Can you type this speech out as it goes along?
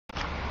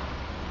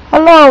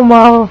Hello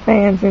Marvel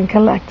fans and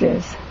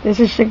collectors, this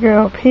is your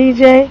girl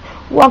PJ.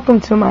 Welcome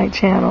to my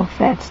channel,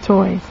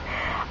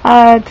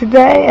 PHATTZTOYZ.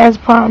 Today, as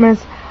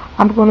promised,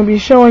 I'm going to be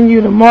showing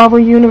you the Marvel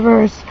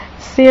Universe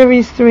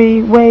Series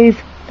 3 Wave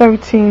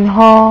 13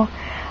 haul.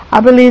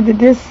 I believe that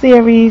this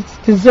series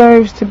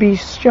deserves to be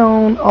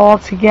shown all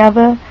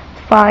together.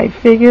 5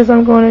 figures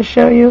I'm going to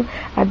show you.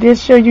 I did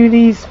show you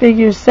these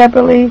figures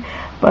separately,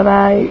 but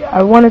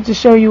I wanted to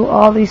show you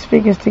all these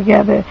figures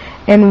together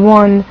in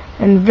one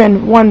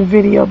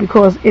video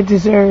because it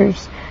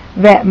deserves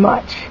that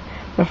much.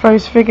 The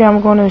first figure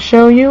I'm going to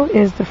show you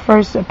is the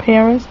first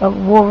appearance of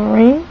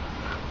Wolverine,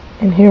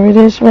 and here it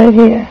is right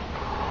here.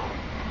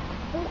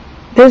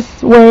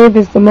 This wave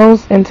is the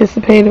most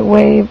anticipated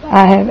wave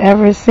I have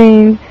ever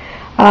seen.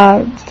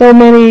 So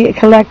many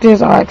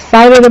collectors are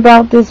excited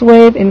about this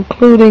wave,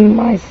 including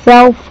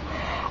myself.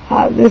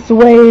 This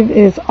wave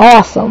is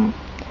awesome.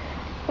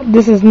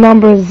 This is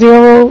number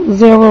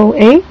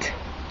 008.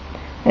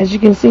 As you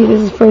can see,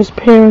 this is the first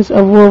appearance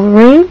of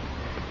Wolverine,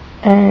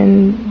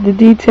 and the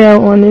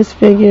detail on this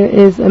figure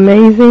is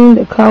amazing.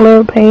 The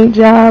color, paint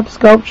job,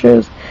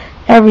 sculptures,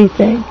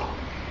 everything.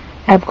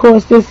 Of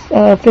course, this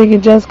figure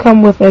does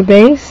come with a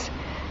base,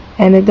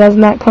 and it does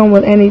not come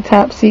with any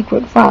top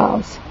secret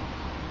files.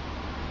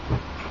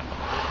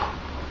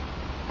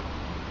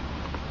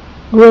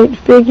 Great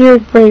figure,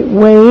 great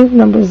wave,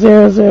 number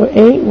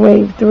 008,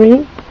 wave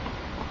 3.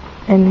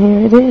 And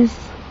here it is.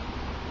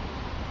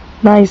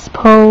 Nice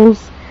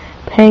pose,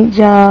 paint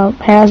job.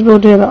 Hasbro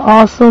did an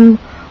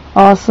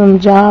awesome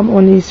job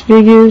on these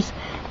figures.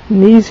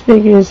 And these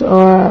figures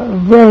are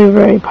very,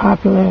 very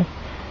popular.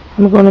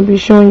 I'm going to be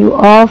showing you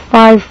all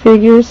 5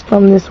 figures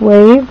from this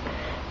wave,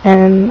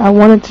 and I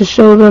wanted to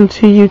show them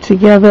to you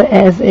together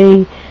as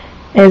a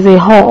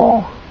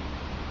haul,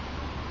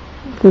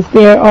 because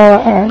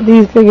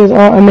these figures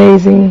are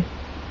amazing.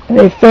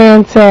 They're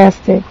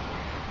fantastic.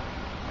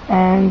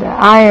 And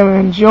I am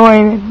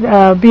enjoying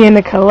being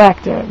a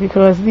collector,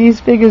 because these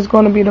figures are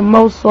going to be the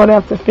most sought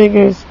after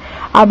figures,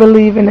 I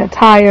believe, in the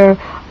entire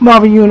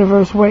Marvel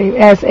Universe wave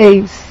as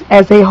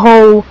a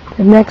whole.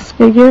 The next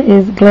figure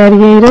is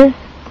Gladiator,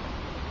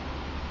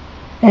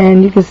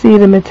 and you can see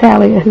the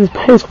metallic.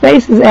 His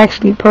face is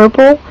actually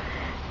purple,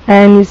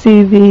 and you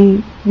see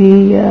the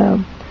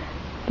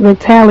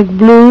metallic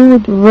blue,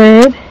 the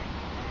red,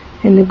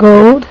 and the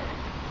gold.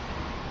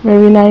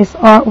 Very nice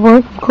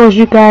artwork. Of course,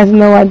 you guys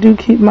know I do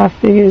keep my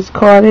figures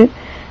carded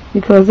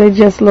because they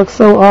just look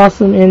so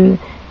awesome in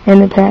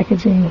the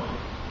packaging.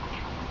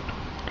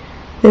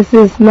 This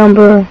is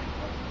number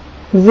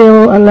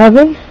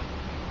 011.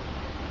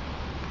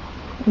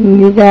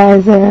 And you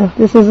guys,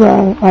 this is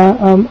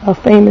a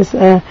famous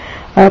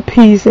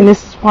piece, and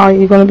this is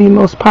probably going to be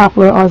most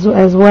popular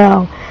as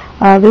well.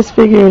 This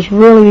figure is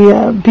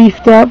really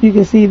beefed up. You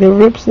can see the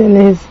rips in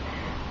his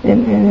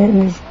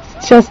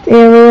chest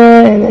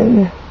area,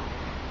 and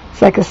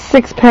it's like a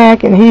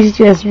 6-pack, and he's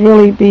just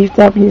really beefed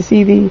up. You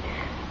see the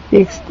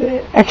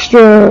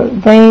extra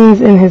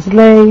veins in his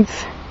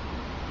legs,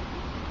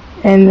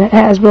 and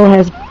Hasbro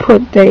has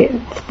put their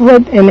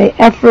foot and their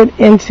effort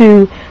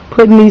into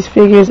putting these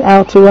figures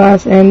out to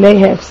us, and they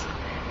have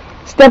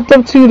stepped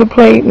up to the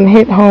plate and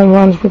hit home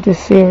runs with this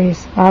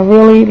series. I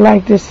really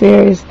like this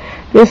series.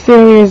 This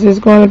series is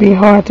going to be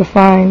hard to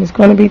find. It's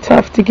going to be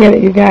tough to get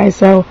it, you guys,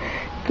 so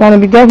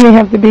definitely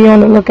have to be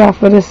on the lookout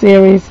for this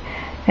series,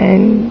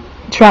 and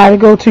try to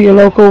go to your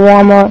local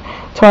Walmart,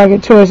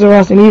 Target, Toys R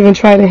Us, and even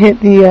try to hit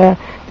the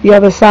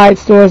other side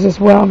stores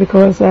as well,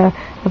 because I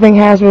think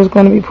Hasbro is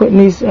going to be putting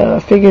these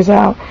figures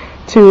out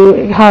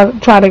to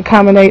try to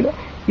accommodate,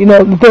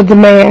 the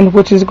demand,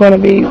 which is going to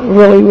be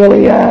really,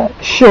 really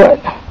short.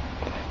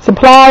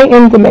 Supply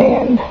and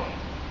demand.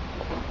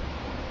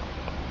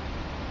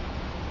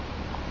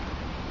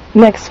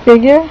 Next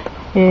figure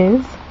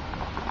is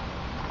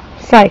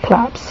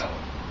Cyclops.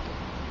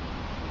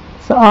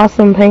 It's an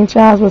awesome paint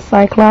job with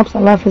Cyclops. I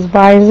love his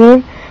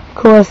visor. Of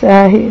course,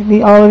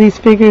 all of these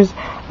figures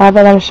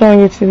that I'm showing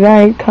you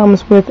tonight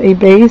comes with a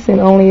base, and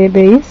only a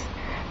base.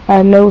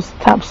 No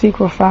top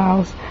secret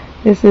files.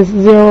 This is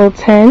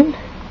 010.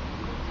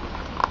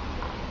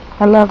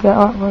 I love the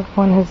artwork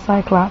on his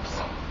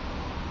Cyclops.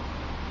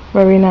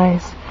 Very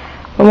nice.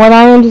 From what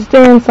I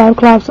understand,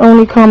 Cyclops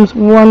only comes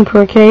 1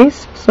 per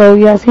case. So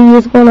yes, he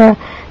is going to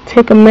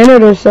take a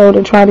minute or so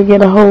to try to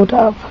get a hold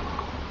of.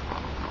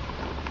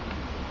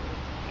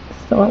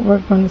 So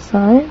artwork on the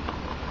side.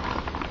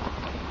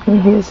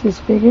 And here's his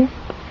figure.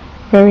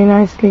 Very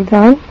nicely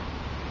done.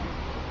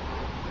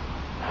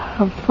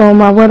 From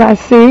what I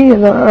see,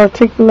 the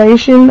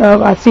articulation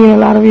I've seen a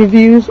lot of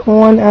reviews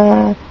on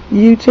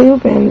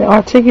YouTube, and the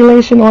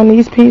articulation on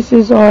these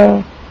pieces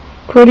are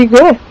pretty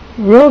good,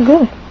 real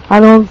good. I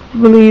don't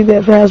believe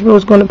that Hasbro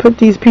is going to put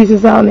these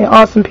pieces out, and they're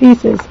awesome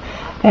pieces,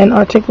 and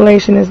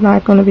articulation is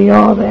not going to be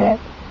all that.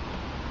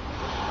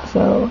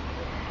 So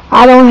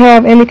I don't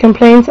have any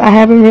complaints. I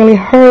haven't really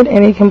heard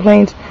any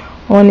complaints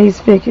on these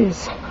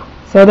figures,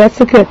 so that's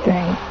a good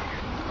thing.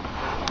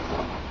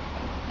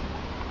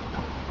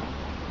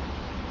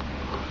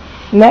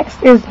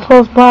 Next is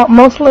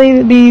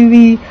mostly be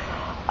the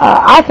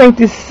I think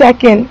the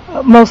second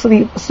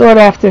mostly sought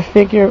after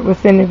figure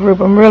within the group.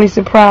 I'm really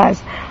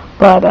surprised,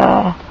 but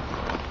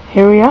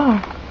here we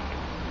are.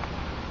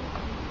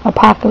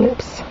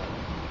 Apocalypse.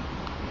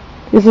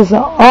 This is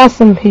an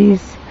awesome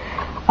piece.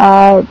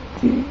 The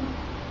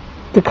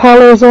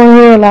colors on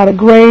here, a lot of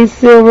grays,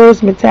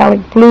 silvers,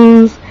 metallic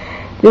blues.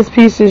 This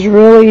piece is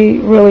really,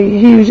 really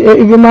huge.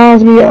 It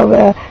reminds me of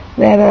that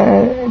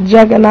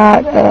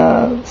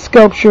Juggernaut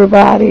sculpture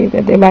body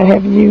that they might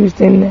have used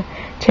and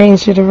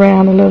changed it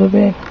around a little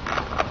bit.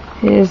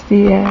 Here's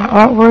the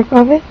artwork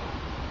of it.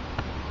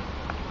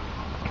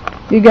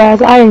 You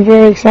guys, I am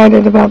very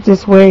excited about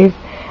this wave,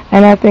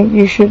 and I think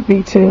you should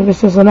be too.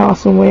 This is an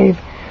awesome wave,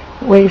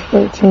 Wave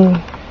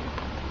 13.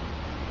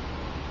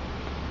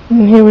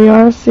 And here we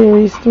are,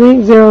 Series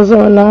 3,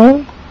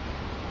 009.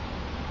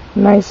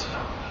 Nice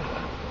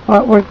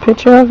artwork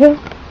picture of it.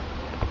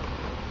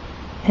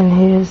 And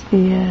here's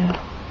the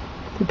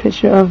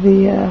picture of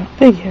the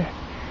figure.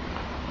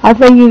 I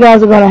think you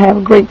guys are going to have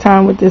a great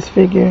time with this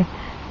figure.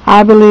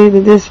 I believe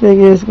that this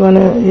figure is going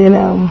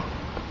to,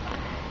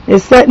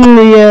 it's setting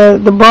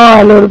the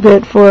bar a little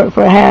bit for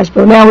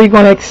Hasbro. Now we're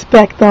going to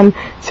expect them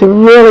to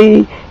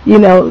really,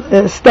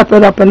 step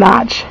it up a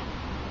notch.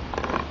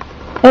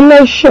 And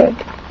they should.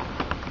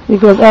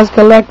 Because as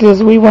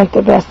collectors, we want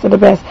the best of the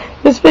best.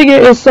 This figure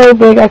is so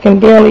big I can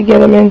barely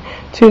get him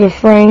into the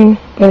frame,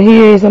 but he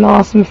is an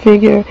awesome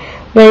figure.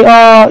 They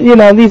all,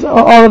 these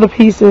all of the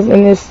pieces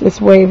in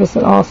this wave is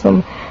an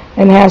awesome,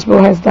 and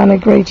Hasbro has done a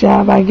great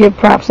job. I give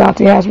props out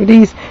to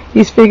Hasbro.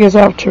 These figures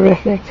are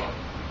terrific.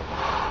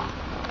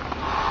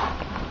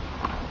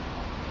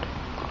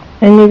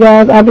 And you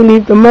guys, I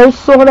believe the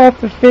most sought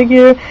after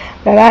figure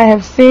that I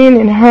have seen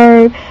and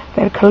heard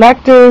that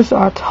collectors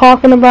are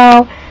talking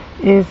about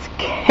is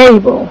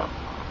Cable.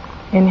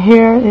 And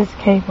here is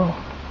Cable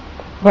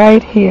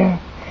right here.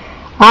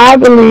 I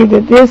believe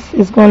that this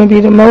is going to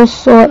be the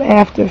most sought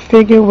after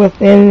figure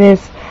within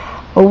this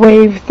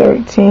Wave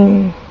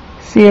 13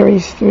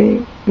 Series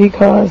 3,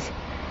 because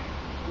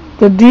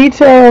the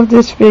detail of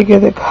this figure,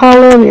 the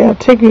color, the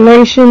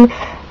articulation.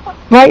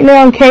 Right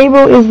now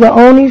Cable is the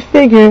only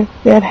figure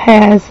that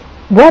has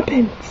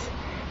weapons.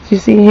 So you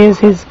see here's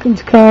his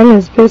gun,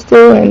 his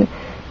pistol, and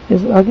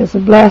his, I guess, a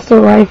blaster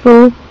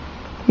rifle.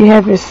 You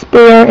have his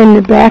spear in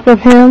the back of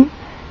him,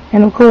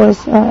 and of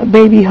course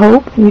Baby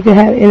Hope. And you can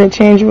have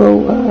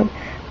interchangeable,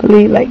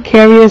 believe, like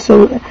carriers.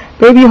 So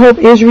Baby Hope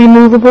is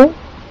removable.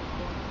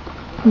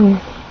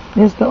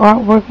 There's the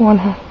artwork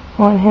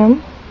on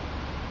him.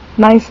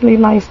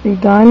 Nicely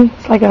done.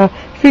 It's like a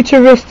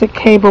futuristic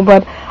Cable,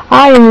 but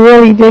I am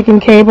really digging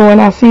Cable,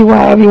 and I see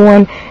why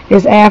everyone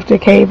is after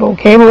Cable.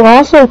 Cable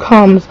also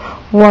comes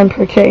 1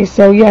 per case,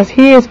 so yes,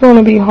 he is going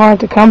to be hard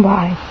to come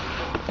by.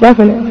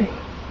 Definitely.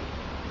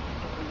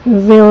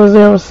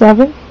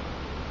 007.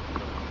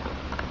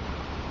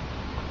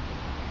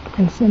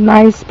 And it's a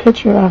nice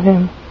picture of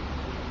him.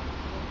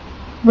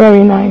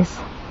 Very nice.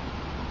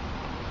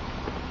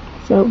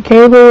 So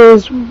Cable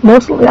is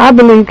mostly, I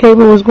believe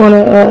Cable is going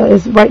to,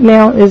 is right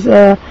now is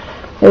a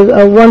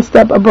 1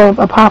 step above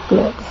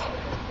Apocalypse.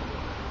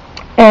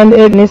 And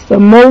it's the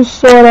most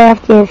sought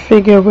after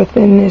figure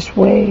within this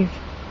wave.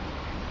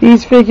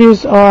 These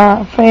figures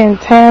are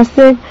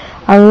fantastic.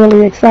 I'm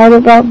really excited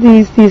about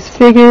these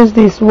figures,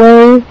 this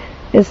wave.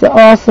 It's an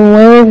awesome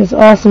wave. It's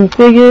awesome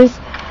figures.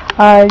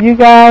 You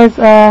guys,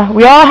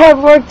 we all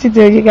have work to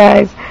do, you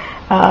guys.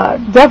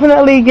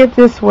 Definitely get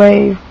this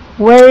wave.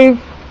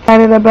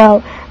 Excited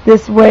about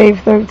this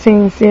Wave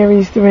 13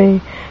 Series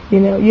 3.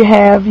 You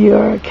have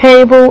your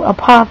Cable,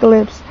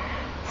 Apocalypse,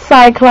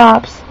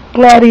 Cyclops,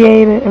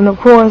 Gladiator, and of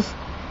course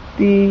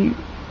the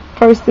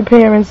first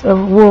appearance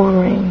of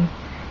Wolverine.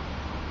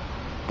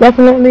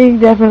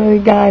 Definitely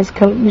guys,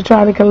 you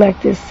try to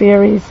collect this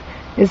series.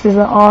 This is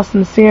an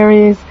awesome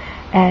series,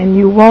 and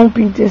you won't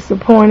be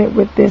disappointed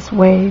with this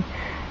wave.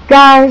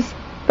 Guys,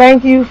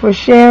 thank you for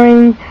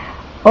sharing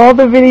all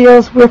the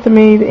videos with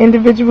me, the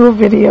individual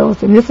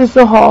videos, and this is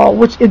a haul,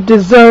 which it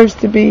deserves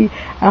to be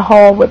a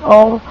haul with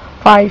all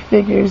 5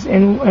 figures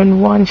in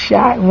one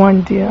shot,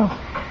 one deal.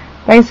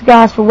 Thanks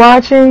guys for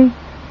watching.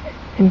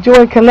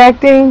 Enjoy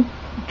collecting.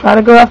 Try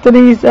to go after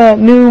these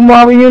new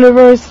Marvel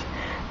Universe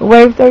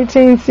Wave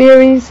 13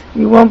 series.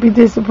 You won't be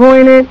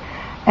disappointed.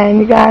 And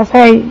you guys,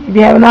 hey, if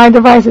you have an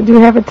iDevice, I do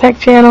have a tech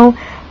channel.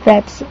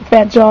 That's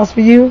Fat Jaws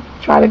for you.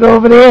 Try to go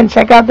over there and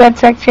check out that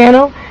tech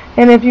channel.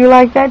 And if you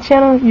like that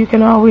channel, you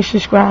can always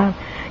subscribe.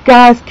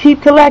 Guys,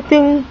 keep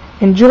collecting.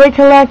 Enjoy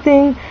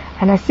collecting.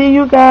 And I see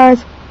you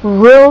guys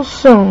real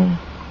soon.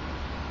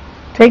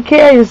 Take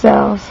care of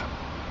yourselves.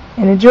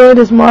 And enjoy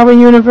this Marvel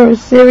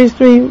Universe Series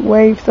 3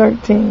 Wave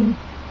 13.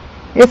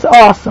 It's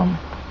awesome.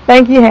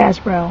 Thank you,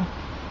 Hasbro.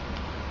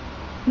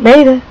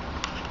 Later.